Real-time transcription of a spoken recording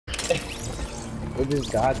We're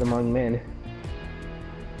just gods among men.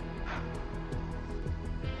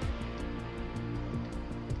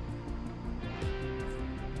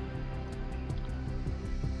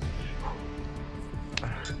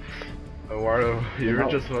 Eduardo, you were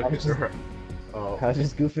just fucking around. Oh. I was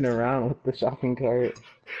just goofing around with the shopping cart.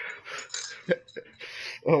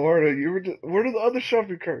 Eduardo, you were just... Where did the other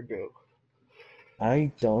shopping cart go?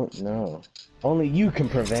 I don't know. Only you can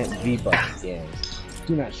prevent V-Bucks scams.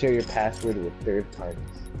 Do not share your password with third parties.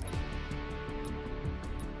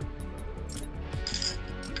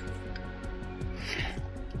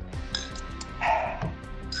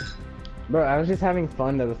 Bro, I was just having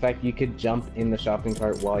fun of the fact you could jump in the shopping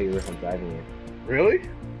cart while you were driving it. Really?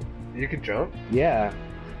 You can jump? Yeah.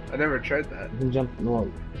 I never tried that. You can jump,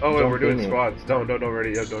 no. Oh wait, we're doing squads. Don't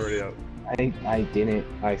already up, don't already up. I didn't.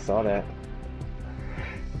 I saw that.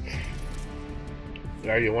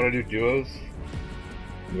 Yeah, you want to do duos?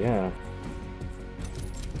 Yeah.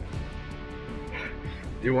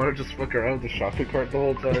 You want to just fuck around with the shopping cart the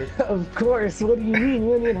whole time? Of course. What do you mean?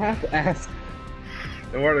 You don't even have to ask.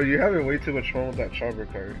 Eduardo, you're having way too much fun with that shopping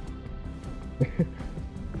cart.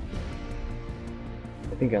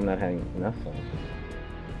 I think I'm not having enough fun.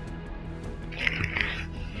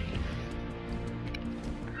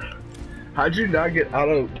 How'd you not get out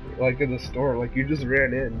of, like, in the store? Like, you just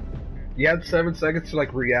ran in. You had 7 seconds to,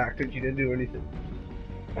 like, react and you didn't do anything.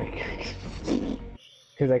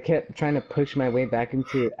 Because I kept trying to push my way back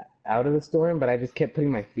out of the storm, but I just kept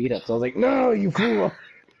putting my feet up. So I was like, no, you fool!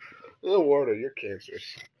 Eduardo, you're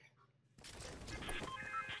cancerous.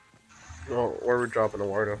 Oh, where are we dropping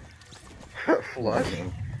Eduardo? Flush?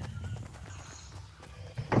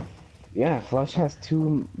 Yeah, Flush has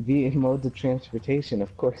 2 modes of transportation,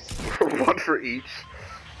 of course. One for each.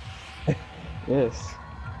 Yes.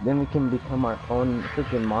 Then we can become our own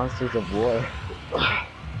freaking monsters of war.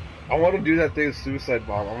 I want to do that thing, suicide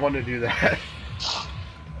bomb. I want to do that.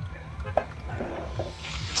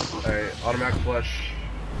 Alright, automatic flush.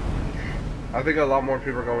 I think a lot more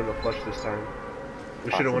people are going to flush this time.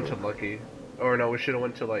 We should have went to Lucky. Or no, we should have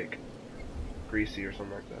went to like Greasy or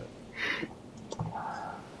something like that.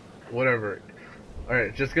 Whatever.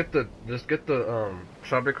 Alright, just get the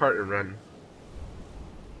shopping cart and run.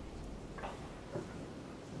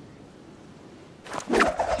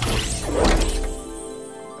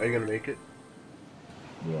 Are you gonna make it?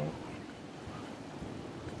 Yeah.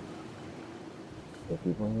 The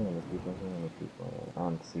people here, the people here, the people here. I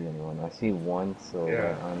don't see anyone. I see one, so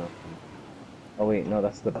yeah. I don't know. Oh wait, no,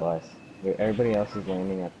 that's the bus. Everybody else is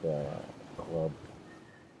landing at the club.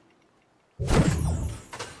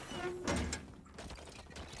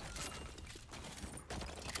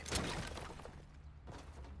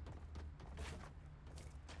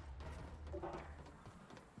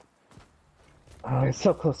 I'm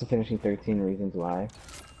so close to finishing 13 Reasons Why.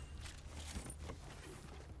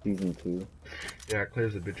 Season 2. Yeah,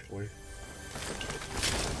 Claire's a bitch boy.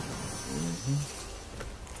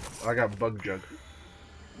 I got bug jug.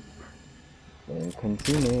 And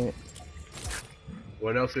consume it.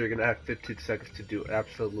 What else are you gonna have 15 seconds to do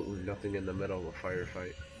absolutely nothing in the middle of a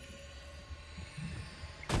firefight?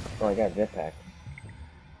 Oh, I got jetpack.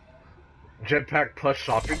 Jetpack plus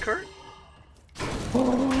shopping cart?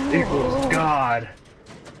 Equals God.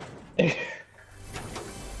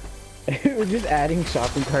 We're just adding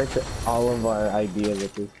shopping cart to all of our ideas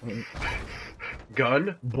at this point.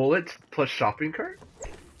 Gun, bullets, plus shopping cart?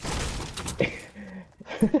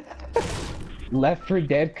 Left 4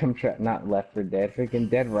 Dead not Left 4 Dead, freaking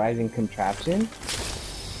Dead Rising contraption?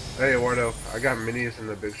 Hey Eduardo, I got minis in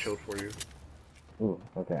the big shield for you. Ooh,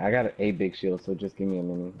 okay, I got a big shield, so just give me a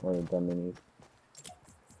mini, or the minis.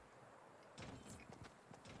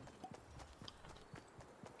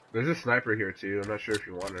 There's a sniper here too, I'm not sure if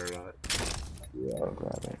you want it or not. Yeah, I'll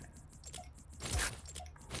grab it.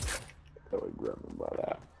 I would grab it by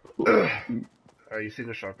that. Are you seeing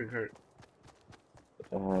the shopping cart?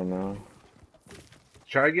 I know.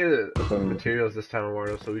 Try to get materials this time,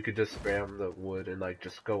 Eduardo, so we could just spam the wood and like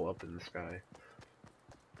just go up in the sky.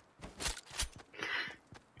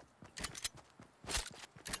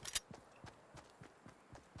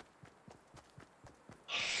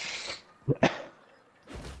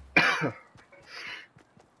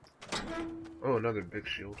 Oh, another big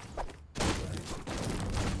shield.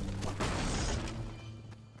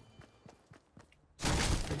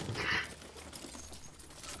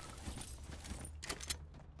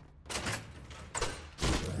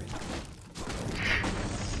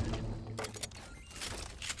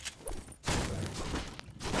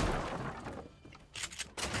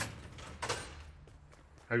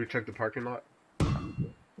 Have you checked the parking lot?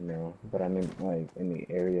 No, but I'm in like in the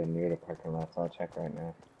area near the parking lot, so I'll check right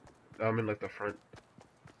now. I'm in like the front.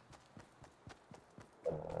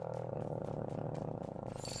 Uh,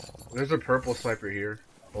 There's a purple sniper here.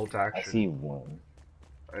 Bolt I action. see one.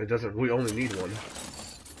 It doesn't. We only need one.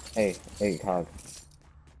 Hey, Cog.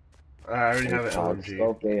 I already Hey, have an Cog. LMG.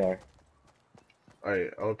 Scope AR.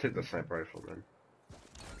 Alright, I'll take the sniper rifle then.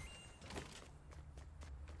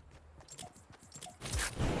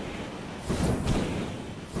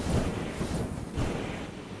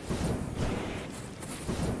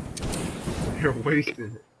 You're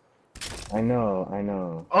wasting it. I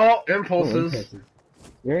know. Oh, Oh, impulses. interesting.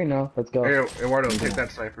 You already know. Let's go. Hey, Eduardo, Okay. take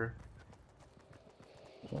that sniper.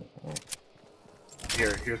 Alright.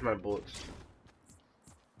 Here's my bullets.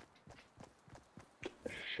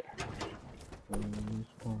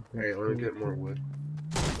 Hey, let me get more wood.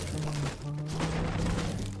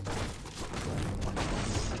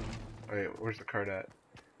 Alright, where's the card at?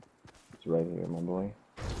 It's right here, my boy.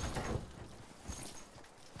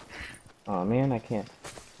 Oh man, I can't.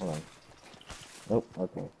 Hold on. Nope.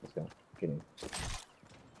 Okay, let's go. Get in.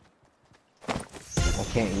 I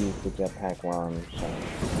can't use the jetpack while I'm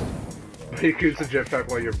shot. You can use the jetpack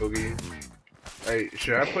while you're boogieing. Hey,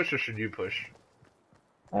 should I push or should you push?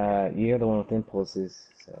 You're the one with impulses,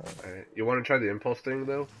 so Alright, you want to try the impulse thing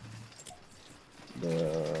though?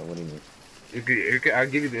 what do you mean? I'll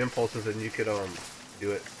give you the impulses and you could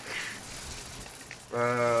do it.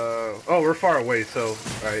 Oh, we're far away, so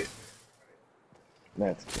alright.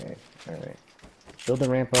 That's great. Alright. Build the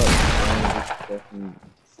ramp up. And just go and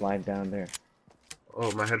slide down there. Oh,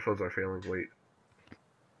 my headphones are failing. Wait.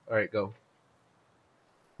 Alright, go.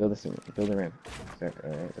 Build the ramp.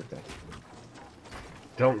 Alright, let's go.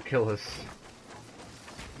 Don't kill us.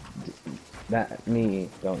 Me,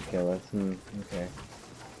 don't kill us. Okay.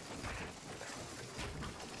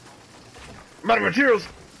 I'm out of materials!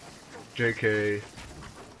 JK.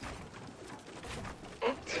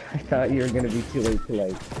 I thought you were gonna be too late to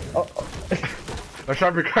like. Oh. I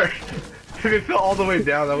shot my car. If it fell all the way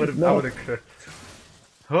down, I would have. No. I would have.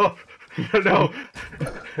 Oh no!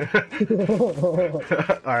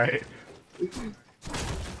 Alright.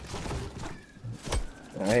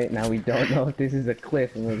 Alright, now we don't know if this is a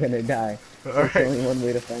cliff and we're gonna die. Alright. There's only one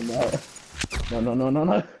way to find out. No.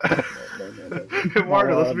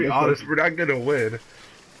 Marta, let's be honest, we're not gonna win.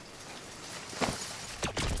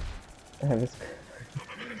 I have this.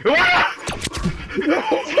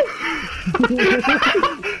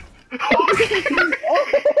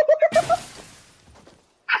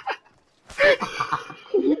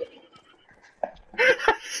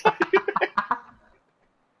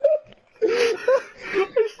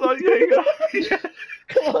 I saw you hang up.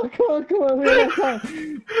 Come on, we have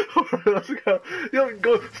time. Let's go. Yo,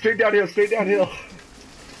 go straight downhill,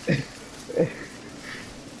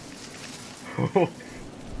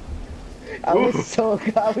 I was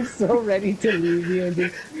so ready to leave you and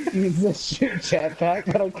just use the shoot jetpack,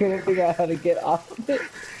 but I couldn't figure out how to get off of it.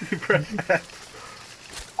 You press that.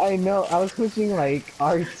 I know, I was pushing like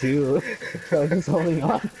R2, so I was holding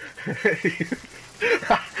on.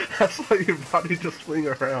 I saw your body just swing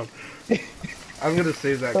around. I'm gonna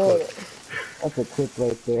save that clip. That's a clip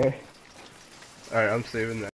right there. Alright, I'm saving that.